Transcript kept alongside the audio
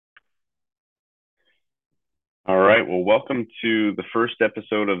All right. Well, welcome to the first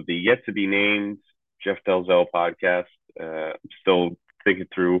episode of the Yet to Be Named Jeff Delzell podcast. I'm still thinking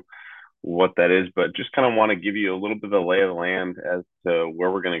through what that is, but just kind of want to give you a little bit of the lay of the land as to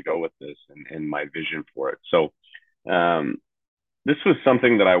where we're going to go with this and my vision for it. Um, this was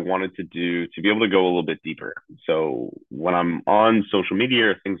something that I wanted to do to be able to go a little bit deeper. So when I'm on social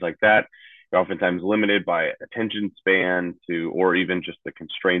media or things like that, you're oftentimes limited by attention span to, or even just the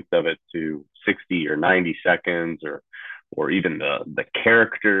constraints of it to 60 or 90 seconds, or even the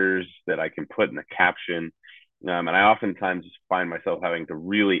characters that I can put in the caption. And I oftentimes just find myself having to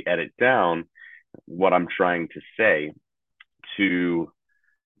really edit down what I'm trying to say to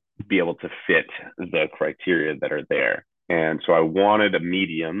be able to fit the criteria that are there. And so I wanted a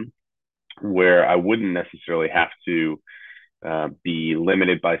medium where I wouldn't necessarily have to be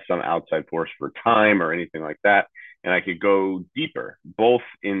limited by some outside force for time or anything like that. And I could go deeper, both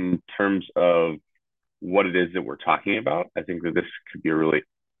in terms of what it is that we're talking about. I think that this could be a really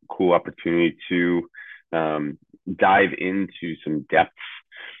cool opportunity to dive into some depths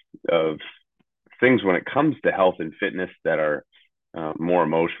of things when it comes to health and fitness that are more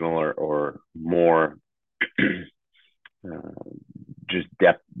emotional or more uh, just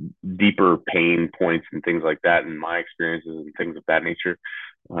deeper pain points and things like that in my experiences and things of that nature.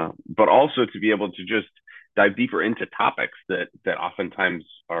 But also to be able to just dive deeper into topics that oftentimes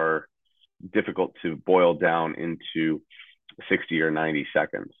are difficult to boil down into 60 or 90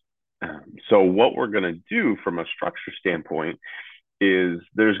 seconds. So what we're going to do from a structure standpoint is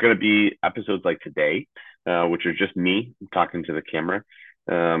there's going to be episodes like today, which are just me talking to the camera.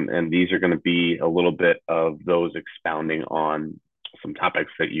 And these are going to be a little bit of those expounding on some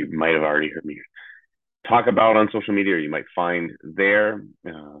topics that you might have already heard me talk about on social media, or you might find there.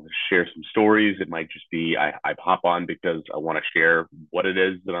 Share some stories. It might just be I hop on because I want to share what it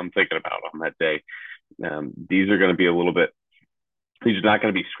is that I'm thinking about on that day. These are going to be a little bit, these are not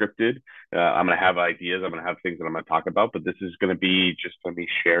going to be scripted. I'm going to have ideas. I'm going to have things that I'm going to talk about, but this is going to be just going to be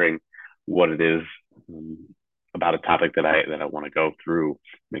sharing what it is about a topic that I want to go through,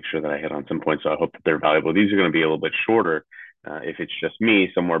 make sure that I hit on some points. So I hope that they're valuable. These are going to be a little bit shorter. If it's just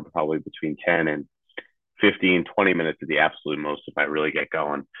me, somewhere probably between 10 and 15, 20 minutes at the absolute most if I really get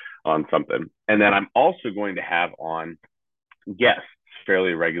going on something. And then I'm also going to have on guests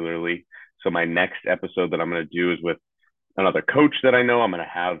fairly regularly. So my next episode that I'm going to do is with another coach that I know. I'm going to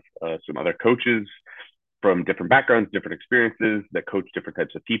have some other coaches from different backgrounds, different experiences that coach different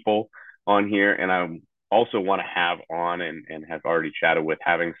types of people on here. And I also want to have on and have already chatted with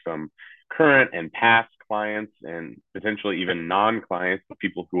having some current and past clients and potentially even non-clients, but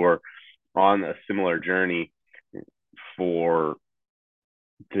people who are on a similar journey for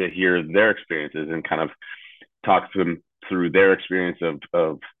to hear their experiences and kind of talk to them through their experience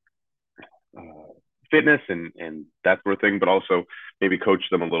of uh, fitness and that sort of thing, but also maybe coach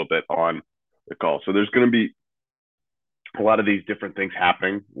them a little bit on the call. So there's going to be a lot of these different things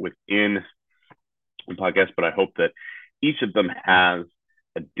happening within the podcast, but I hope that each of them has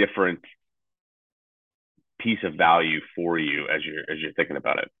a different piece of value for you as you're thinking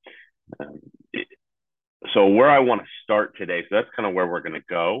about it. Um, so where I want to start today, so that's kind of where we're going to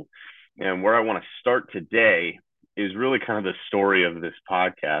go, and where I want to start today is really kind of the story of this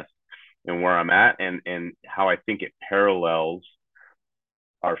podcast and where I'm at and how I think it parallels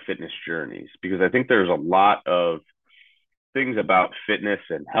our fitness journeys, because I think there's a lot of things about fitness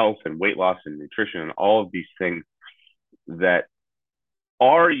and health and weight loss and nutrition and all of these things that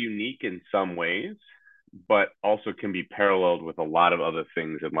are unique in some ways, but also can be paralleled with a lot of other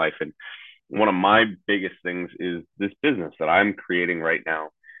things in life. And one of my biggest things is this business that I'm creating right now,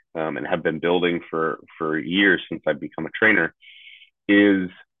 and have been building for years since I've become a trainer, is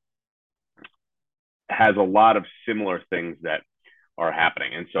has a lot of similar things that are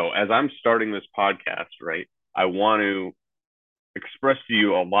happening. And so as I'm starting this podcast, right, I want to express to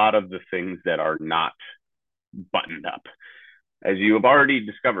you a lot of the things that are not buttoned up. As you have already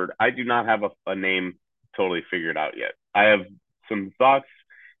discovered, I do not have a name totally figured out yet. I have some thoughts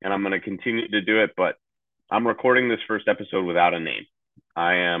and I'm going to continue to do it, but I'm recording this first episode without a name.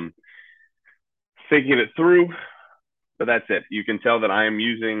 I am thinking it through, but that's it. You can tell that I am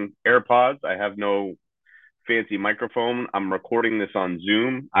using AirPods. I have no fancy microphone. I'm recording this on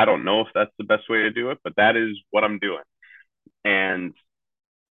Zoom. I don't know if that's the best way to do it, but that is what I'm doing. And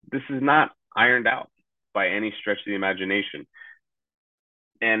this is not ironed out by any stretch of the imagination.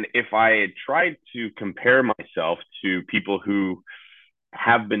 And if I had tried to compare myself to people who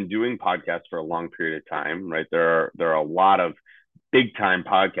have been doing podcasts for a long period of time, right? There are a lot of big time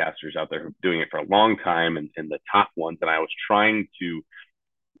podcasters out there who are doing it for a long time and the top ones. And I was trying to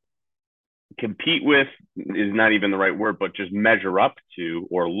compete with is not even the right word, but just measure up to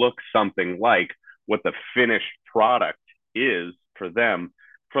or look something like what the finished product is for them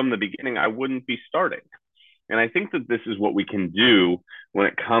from the beginning, I wouldn't be starting. And I think that this is what we can do when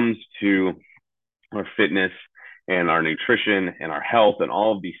it comes to our fitness and our nutrition and our health and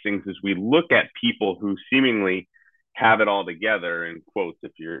all of these things is we look at people who seemingly have it all together, in quotes,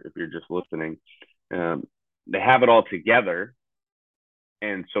 if you're just listening. They have it all together,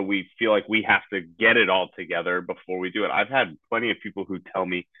 and so we feel like we have to get it all together before we do it. I've had plenty of people who tell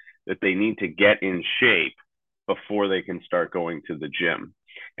me that they need to get in shape before they can start going to the gym.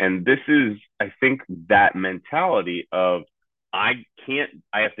 And this is, I think, that mentality of I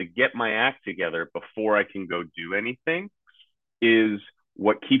have to get my act together before I can go do anything is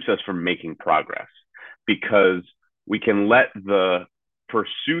what keeps us from making progress, because we can let the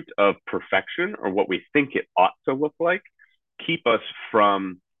pursuit of perfection or what we think it ought to look like keep us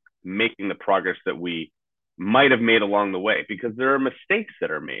from making the progress that we might have made along the way, because there are mistakes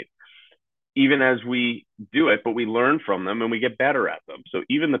that are made even as we do it, but we learn from them and we get better at them. So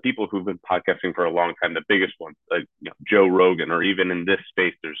even the people who've been podcasting for a long time, the biggest ones, like Joe Rogan, or even in this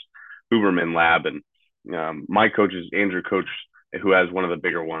space, there's Huberman Lab, and my coach is Andrew Coach, who has one of the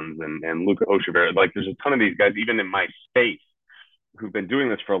bigger ones, and Luca Oshibera. Like there's a ton of these guys, even in my space, who've been doing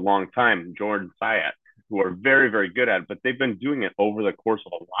this for a long time, Jordan Syatt, who are very, very good at it, but they've been doing it over the course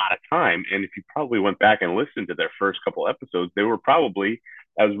of a lot of time. And if you probably went back and listened to their first couple episodes, they were probably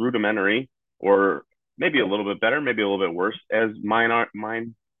as rudimentary or maybe a little bit better, maybe a little bit worse as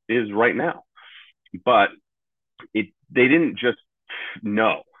mine is right now. But they didn't just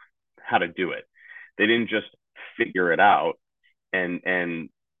know how to do it. They didn't just figure it out, and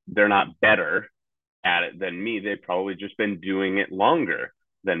they're not better at it than me. They've probably just been doing it longer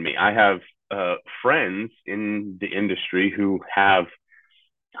than me. I have friends in the industry who have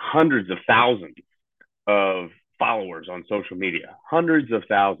hundreds of thousands of followers on social media, hundreds of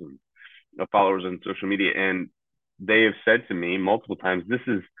thousands of followers on social media. And they have said to me multiple times, this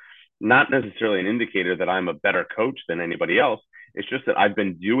is not necessarily an indicator that I'm a better coach than anybody else. It's just that I've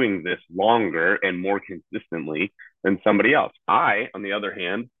been doing this longer and more consistently than somebody else. I, on the other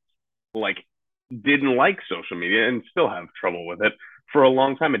hand, didn't like social media and still have trouble with it for a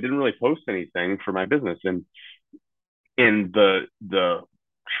long time. I didn't really post anything for my business. And the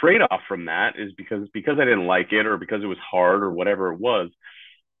trade-off from that is because I didn't like it, or because it was hard, or whatever it was,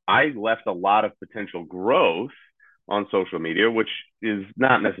 I left a lot of potential growth on social media, which is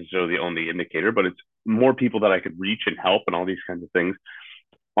not necessarily the only indicator, but it's more people that I could reach and help and all these kinds of things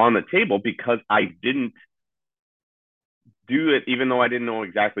on the table, because I didn't do it, even though I didn't know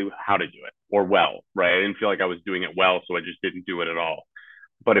exactly how to do it or well, right? I didn't feel like I was doing it well, so I just didn't do it at all.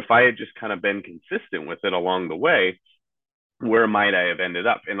 But if I had just kind of been consistent with it along the way, where might I have ended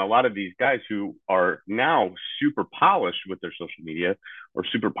up? And a lot of these guys who are now super polished with their social media or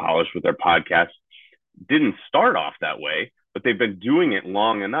super polished with their podcasts didn't start off that way, but they've been doing it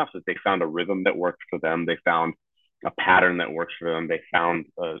long enough that they found a rhythm that worked for them. They found a pattern that works for them. They found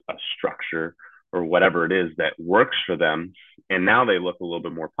a structure or whatever it is that works for them. And now they look a little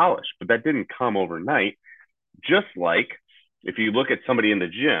bit more polished, but that didn't come overnight. Just like if you look at somebody in the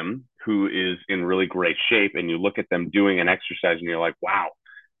gym who is in really great shape and you look at them doing an exercise and you're like, wow,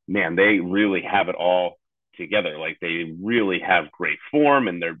 man, they really have it all together. Like they really have great form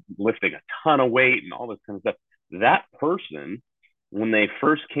and they're lifting a ton of weight and all this kind of stuff. That person, when they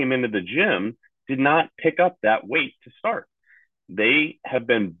first came into the gym, did not pick up that weight to start. They have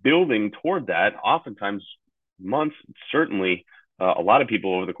been building toward that, oftentimes months, certainly a lot of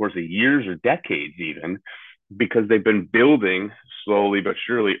people over the course of years or decades even, because they've been building slowly but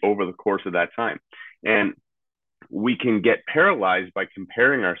surely over the course of that time. And we can get paralyzed by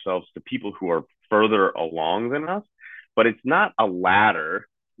comparing ourselves to people who are further along than us, but it's not a ladder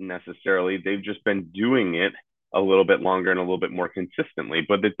necessarily. They've just been doing it a little bit longer and a little bit more consistently,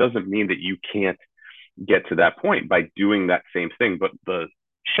 but it doesn't mean that you can't get to that point by doing that same thing. But the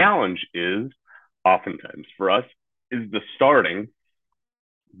challenge is oftentimes for us is the starting,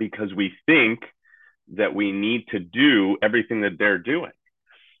 because we think that we need to do everything that they're doing,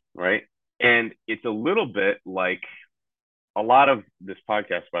 right? And it's a little bit like a lot of this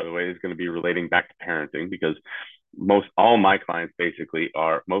podcast, by the way, is going to be relating back to parenting, because most of my clients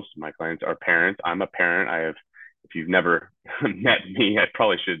are parents. I'm a parent. If you've never met me, I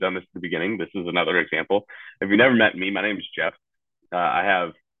probably should have done this at the beginning. This is another example. If you've never met me, my name is Jeff. I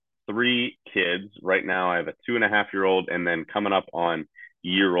have 3 kids right now. I have a 2.5-year-old and then coming up on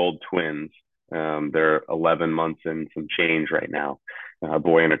year-old twins. They're 11 months and some change right now, a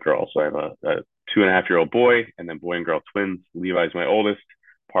boy and a girl. So I have a 2.5-year-old boy and then boy and girl twins. Levi's my oldest,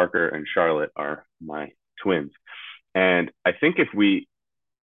 Parker and Charlotte are my twins. And I think if we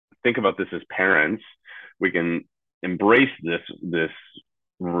think about this as parents, we can embrace this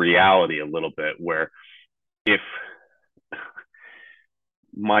reality a little bit where if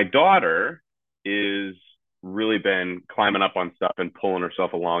my daughter is really been climbing up on stuff and pulling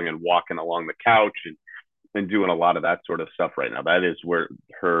herself along and walking along the couch and doing a lot of that sort of stuff right now. That is where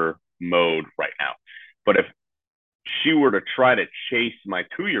her mode right now. But if she were to try to chase my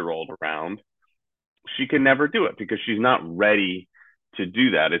 2-year-old around, she can never do it because she's not ready to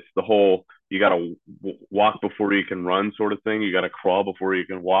do that. It's the whole you got to walk before you can run sort of thing. You got to crawl before you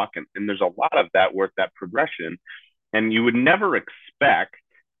can walk. And there's a lot of that work, that progression. And you would never expect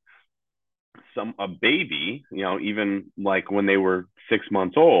a baby, even like when they were 6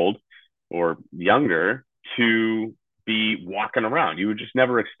 months old or younger, to be walking around. You would just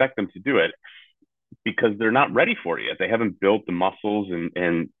never expect them to do it because they're not ready for it yet. They haven't built the muscles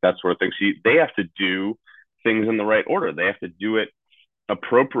and that sort of thing. So they have to do things in the right order. They have to do it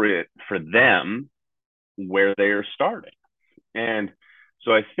appropriate for them where they are starting. And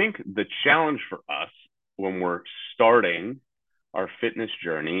so I think the challenge for us when we're starting our fitness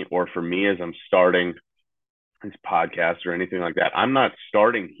journey, or for me as I'm starting this podcast or anything like that, I'm not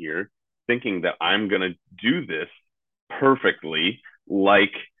starting here thinking that I'm going to do this perfectly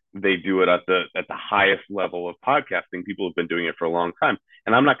like they do it at the highest level of podcasting. People have been doing it for a long time.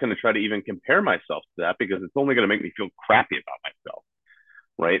 And I'm not going to try to even compare myself to that because it's only going to make me feel crappy about myself,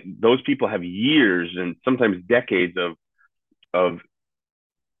 right? Those people have years and sometimes decades of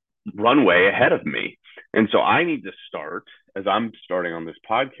runway ahead of me. And so I need to start, as I'm starting on this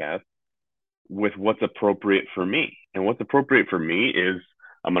podcast, with what's appropriate for me. And what's appropriate for me is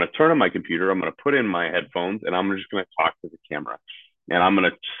I'm going to turn on my computer, I'm going to put in my headphones, and I'm just going to talk to the camera. And I'm going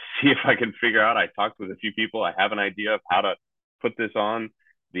to see if I can figure out. I talked with a few people. I have an idea of how to put this on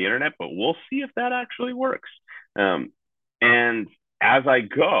the internet, but we'll see if that actually works. And as I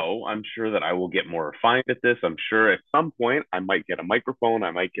go, I'm sure that I will get more refined at this. I'm sure at some point I might get a microphone.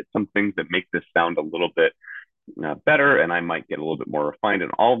 I might get some things that make this sound a little bit better, and I might get a little bit more refined in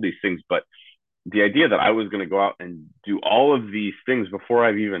all of these things. But the idea that I was going to go out and do all of these things before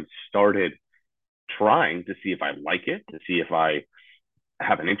I've even started trying to see if I like it, to see if I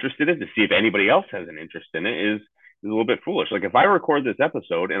have an interest in it, to see if anybody else has an interest in it is a little bit foolish. Like if I record this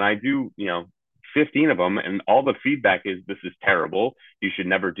episode and I do, 15 of them and all the feedback is this is terrible, you should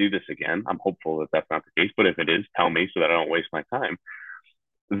never do this again. I'm hopeful that that's not the case, but if it is, tell me so that I don't waste my time.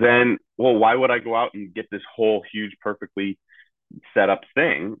 Then, well, why would I go out and get this whole huge, perfectly set up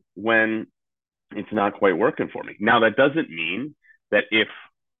thing when it's not quite working for me? Now, that doesn't mean that if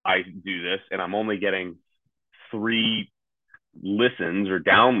I do this and I'm only getting 3 listens or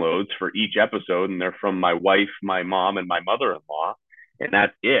downloads for each episode, and they're from my wife, my mom, and my mother-in-law, and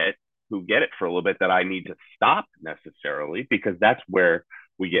that's it, who get it for a little bit, that I need to stop necessarily, because that's where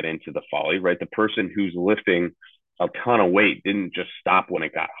we get into the folly, right? The person who's lifting a ton of weight didn't just stop when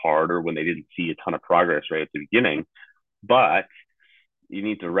it got hard or when they didn't see a ton of progress right at the beginning, but you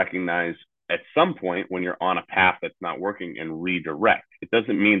need to recognize at some point when you're on a path that's not working and redirect. It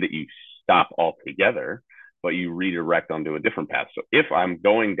doesn't mean that you stop altogether, but you redirect onto a different path. So if I'm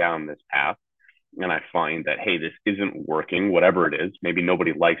going down this path and I find that, hey, this isn't working, whatever it is, maybe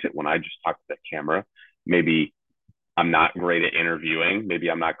nobody likes it when I just talk to the camera. Maybe I'm not great at interviewing. Maybe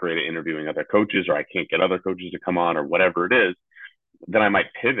I'm not great at interviewing other coaches, or I can't get other coaches to come on, or whatever it is. Then I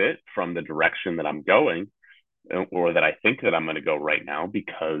might pivot from the direction that I'm going, or that I think that I'm going to go right now,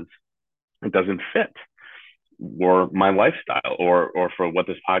 because it doesn't fit or my lifestyle or for what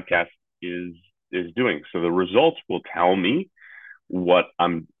this podcast is doing. So the results will tell me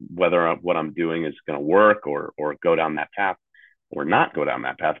whether what I'm doing is going to work or go down that path or not go down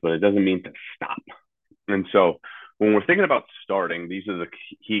that path, but it doesn't mean to stop. And so when we're thinking about starting, these are the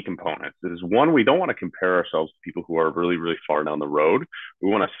key components. Is one, we don't want to compare ourselves to people who are really, really far down the road. We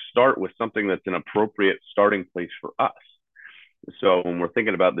want to start with something that's an appropriate starting place for us. So when we're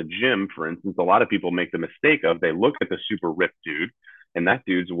thinking about the gym, for instance, a lot of people make the mistake of, they look at the super ripped dude, and that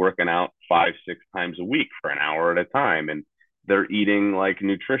dude's working out 5-6 times a week for an hour at a time. And they're eating like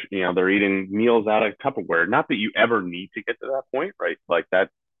nutrition, they're eating meals out of Tupperware. Not that you ever need to get to that point, right? Like that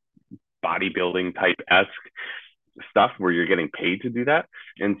bodybuilding type-esque stuff where you're getting paid to do that.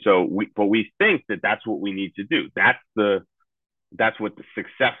 And so we think that that's what we need to do. That's what the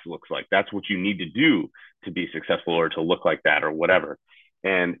success looks like. That's what you need to do to be successful or to look like that or whatever.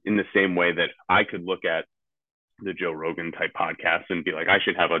 And in the same way that I could look at the Joe Rogan type podcast and be like, I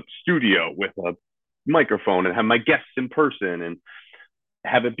should have a studio with a microphone and have my guests in person. And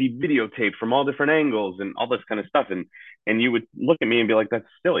have it be videotaped from all different angles and all this kind of stuff. And you would look at me and be like, that's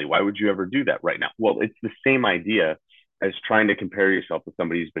silly. Why would you ever do that right now? Well, it's the same idea as trying to compare yourself to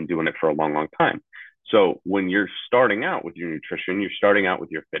somebody who's been doing it for a long, long time. So when you're starting out with your nutrition, you're starting out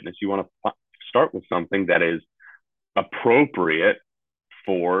with your fitness, you want to start with something that is appropriate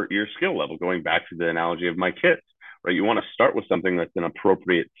for your skill level. Going back to the analogy of my kids, right? You want to start with something that's an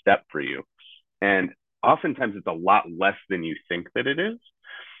appropriate step for you. And oftentimes it's a lot less than you think that it is,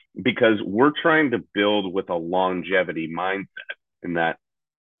 because we're trying to build with a longevity mindset, in that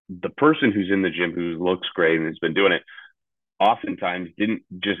the person who's in the gym who looks great and has been doing it oftentimes didn't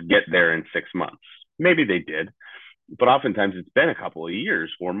just get there in 6 months. Maybe they did, but oftentimes it's been a couple of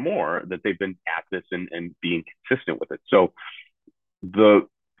years or more that they've been at this and being consistent with it. So the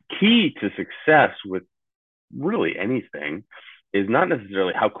key to success with really anything is not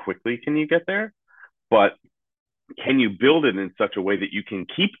necessarily how quickly can you get there, but can you build it in such a way that you can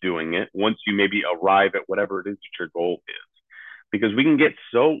keep doing it once you maybe arrive at whatever it is that your goal is? Because we can get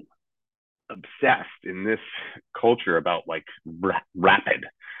so obsessed in this culture about like rapid,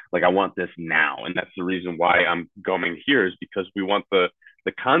 like I want this now, and that's the reason why I'm going here, is because we want the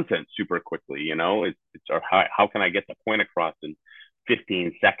content super quickly. It's our how can I get the point across in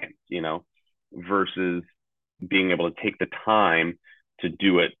 15 seconds, versus being able to take the time to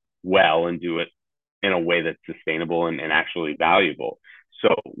do it well and do it in a way that's sustainable and actually valuable.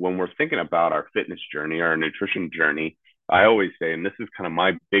 So when we're thinking about our fitness journey, our nutrition journey, I always say, and this is kind of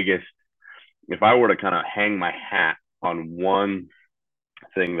my biggest, if I were to kind of hang my hat on one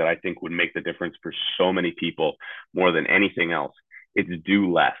thing that I think would make the difference for so many people more than anything else, it's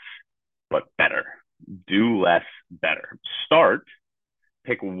do less, but better. Do less, better.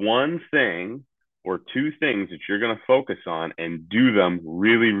 Pick one thing or two things that you're going to focus on and do them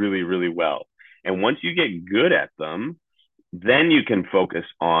really, really, really well. And once you get good at them, then you can focus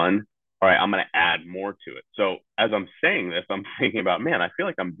on, all right, I'm going to add more to it. So as I'm saying this, I'm thinking about, man, I feel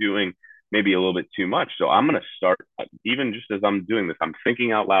like I'm doing maybe a little bit too much. So I'm going to start, even just as I'm doing this, I'm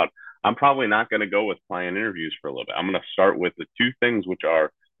thinking out loud. I'm probably not going to go with client interviews for a little bit. I'm going to start with the two things, which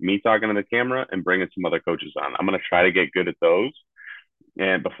are me talking to the camera and bringing some other coaches on. I'm going to try to get good at those,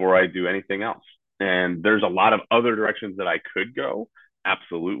 and before I do anything else. And there's a lot of other directions that I could go,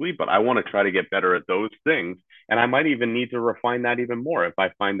 absolutely, but I want to try to get better at those things. And I might even need to refine that even more. If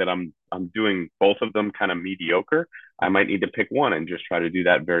I find that I'm doing both of them kind of mediocre, I might need to pick one and just try to do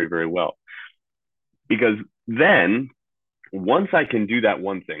that very, very well. Because then once I can do that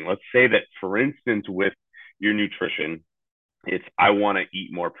one thing, let's say that, for instance, with your nutrition, it's I want to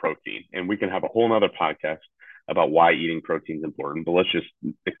eat more protein. And we can have a whole nother podcast about why eating protein is important. But let's just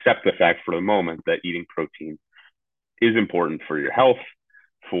accept the fact for the moment that eating protein is important for your health,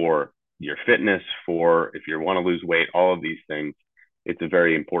 for your fitness, for if you want to lose weight, all of these things. It's a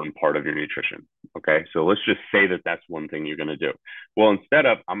very important part of your nutrition. Okay. So let's just say that that's one thing you're going to do. Well, instead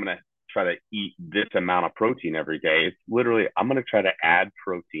of I'm going to try to eat this amount of protein every day, it's literally I'm going to try to add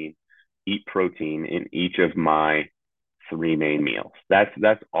protein, eat protein in each of my 3 main meals.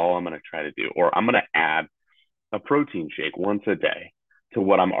 That's all I'm going to try to do. Or I'm going to add a protein shake once a day to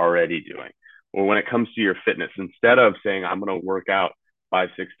what I'm already doing. Or when it comes to your fitness, instead of saying I'm going to work out 5-6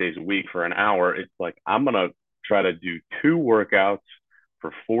 days a week for an hour, it's like I'm going to try to do 2 workouts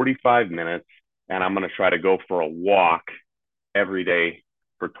for 45 minutes, and I'm going to try to go for a walk every day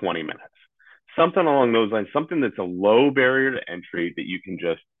for 20 minutes. Something along those lines, something that's a low barrier to entry that you can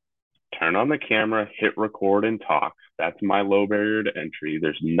just turn on the camera, hit record, and talk. That's my low barrier to entry.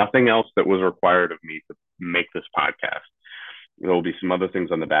 There's nothing else that was required of me to make this podcast. There will be some other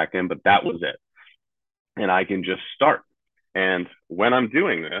things on the back end, but that was it. And I can just start. And when I'm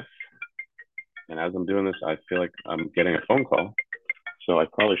doing this, and as I'm doing this, I feel like I'm getting a phone call. So I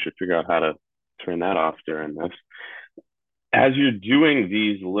probably should figure out how to turn that off during this. As you're doing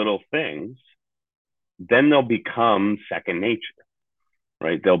these little things, then they'll become second nature,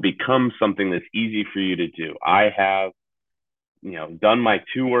 right? They'll become something that's easy for you to do. I have, done my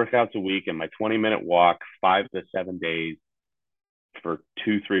 2 workouts a week and my 20-minute walk 5 to 7 days for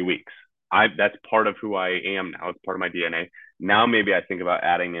 2-3 weeks. That's part of who I am now. It's part of my DNA. Now maybe I think about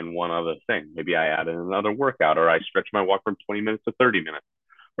adding in one other thing. Maybe I add in another workout, or I stretch my walk from 20 minutes to 30 minutes,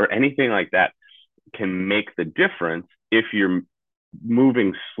 or anything like that can make the difference if you're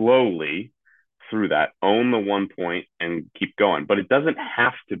moving slowly through that. Own the one point and keep going. But it doesn't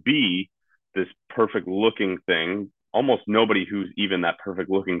have to be this perfect looking thing. Almost nobody who's even that perfect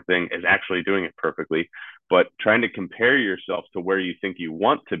looking thing is actually doing it perfectly. But trying to compare yourself to where you think you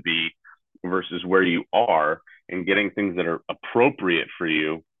want to be versus where you are, and getting things that are appropriate for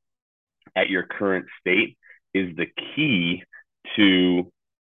you at your current state is the key to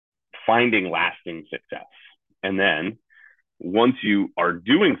finding lasting success. And then once you are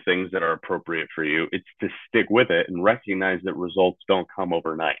doing things that are appropriate for you, it's to stick with it and recognize that results don't come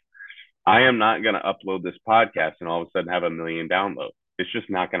overnight. I am not going to upload this podcast and all of a sudden have a million downloads. It's just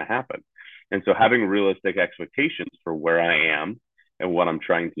not going to happen. And so having realistic expectations for where I am and what I'm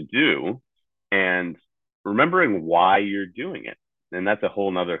trying to do, and remembering why you're doing it. And that's a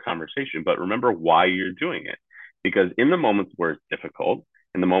whole nother conversation, but remember why you're doing it. Because in the moments where it's difficult,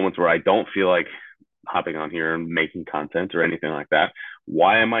 in the moments where I don't feel like hopping on here and making content or anything like that,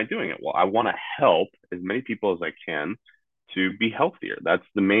 why am I doing it? Well, I want to help as many people as I can to be healthier. That's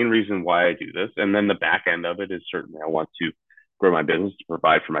the main reason why I do this. And then the back end of it is certainly I want to grow my business, to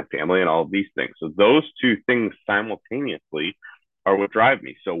provide for my family and all of these things. So those two things simultaneously are what drive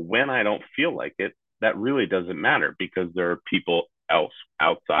me. So when I don't feel like it, that really doesn't matter because there are people else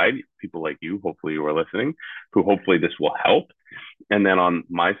outside, people like you, hopefully you are listening, who hopefully this will help. And then on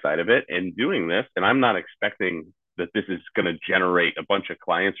my side of it, and doing this, and I'm not expecting that this is going to generate a bunch of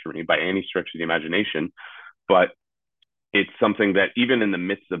clients for me by any stretch of the imagination, but it's something that even in the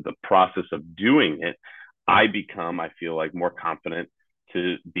midst of the process of doing it, I feel like more confident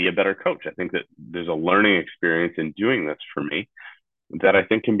to be a better coach. I think that there's a learning experience in doing this for me that I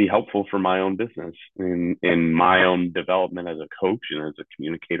think can be helpful for my own business in my own development as a coach and as a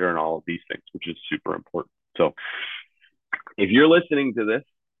communicator and all of these things, which is super important. So if you're listening to this,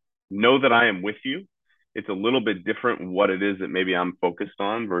 know that I am with you. It's a little bit different what it is that maybe I'm focused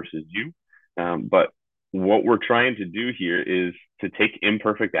on versus you. But what we're trying to do here is to take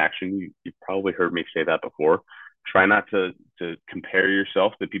imperfect action. You've probably heard me say that before. Try not to compare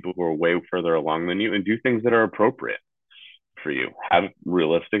yourself to people who are way further along than you, and do things that are appropriate for you. Have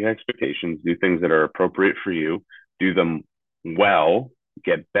realistic expectations, do things that are appropriate for you, do them well,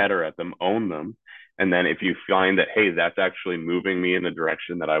 get better at them, own them. And then if you find that, hey, that's actually moving me in the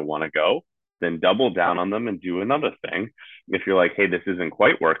direction that I want to go, then double down on them and do another thing. If you're like, hey, this isn't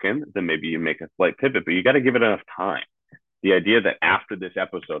quite working, then maybe you make a slight pivot, but you got to give it enough time. The idea that after this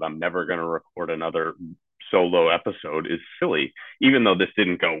episode, I'm never going to record another solo episode is silly. Even though this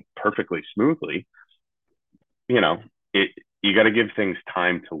didn't go perfectly smoothly, you got to give things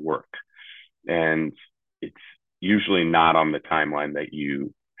time to work. And it's usually not on the timeline that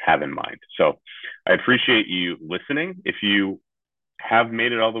you have in mind. So I appreciate you listening. If you have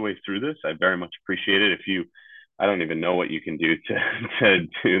made it all the way through this, I very much appreciate it. I don't even know what you can do to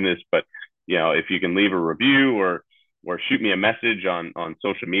do this, but if you can leave a review or shoot me a message on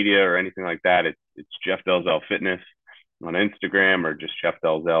social media or anything like that, it's Jeff Dalzell Fitness on Instagram, or just Jeff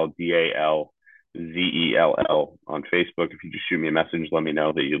Dalzell, DALZELL on Facebook. If you just shoot me a message, let me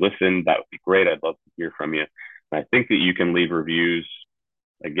know that you listened. That would be great. I'd love to hear from you. And I think that you can leave reviews.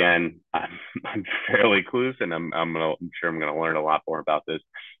 Again, I'm fairly clueless, and I'm sure I'm gonna learn a lot more about this,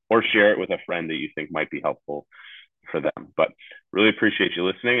 or share it with a friend that you think might be helpful for them. But really appreciate you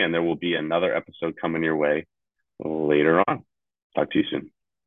listening, and there will be another episode coming your way later on. Talk to you soon.